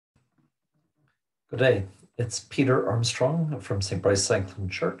Good day. It's Peter Armstrong from St. Bryce Anglican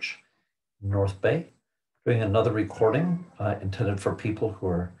Church, North Bay, doing another recording intended for people who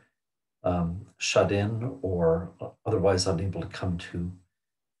are shut in or otherwise unable to come to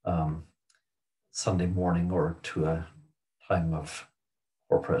Sunday morning or to a time of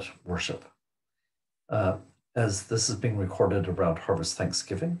corporate worship. As this is being recorded around Harvest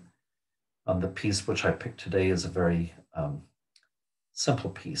Thanksgiving, the piece which I picked today is a very simple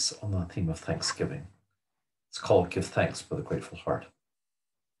piece on the theme of Thanksgiving. It's called Give Thanks with a Grateful Heart.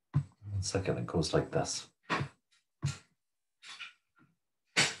 1 second, it goes like this.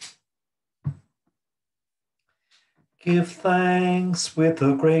 Give thanks with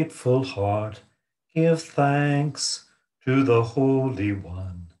a grateful heart. Give thanks to the Holy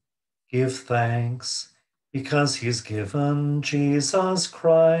One. Give thanks because he's given Jesus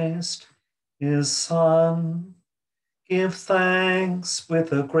Christ, his Son. Give thanks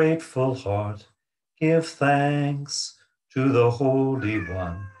with a grateful heart. Give thanks to the Holy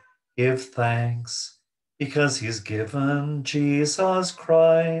One. Give thanks because he's given Jesus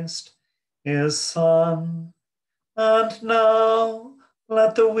Christ, his Son. And now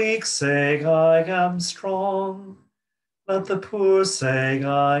let the weak say, I am strong. Let the poor say,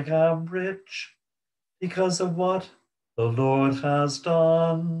 I am rich, because of what the Lord has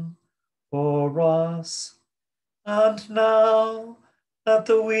done for us. And now let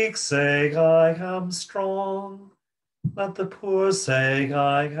the weak say, I am strong. Let the poor say,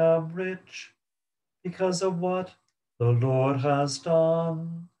 I am rich, because of what the Lord has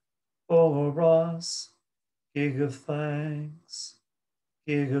done for us. Give thanks,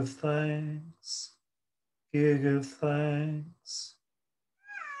 give thanks, give thanks.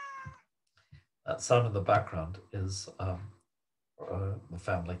 That sound in the background is the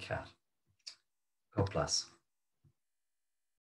family cat. God bless.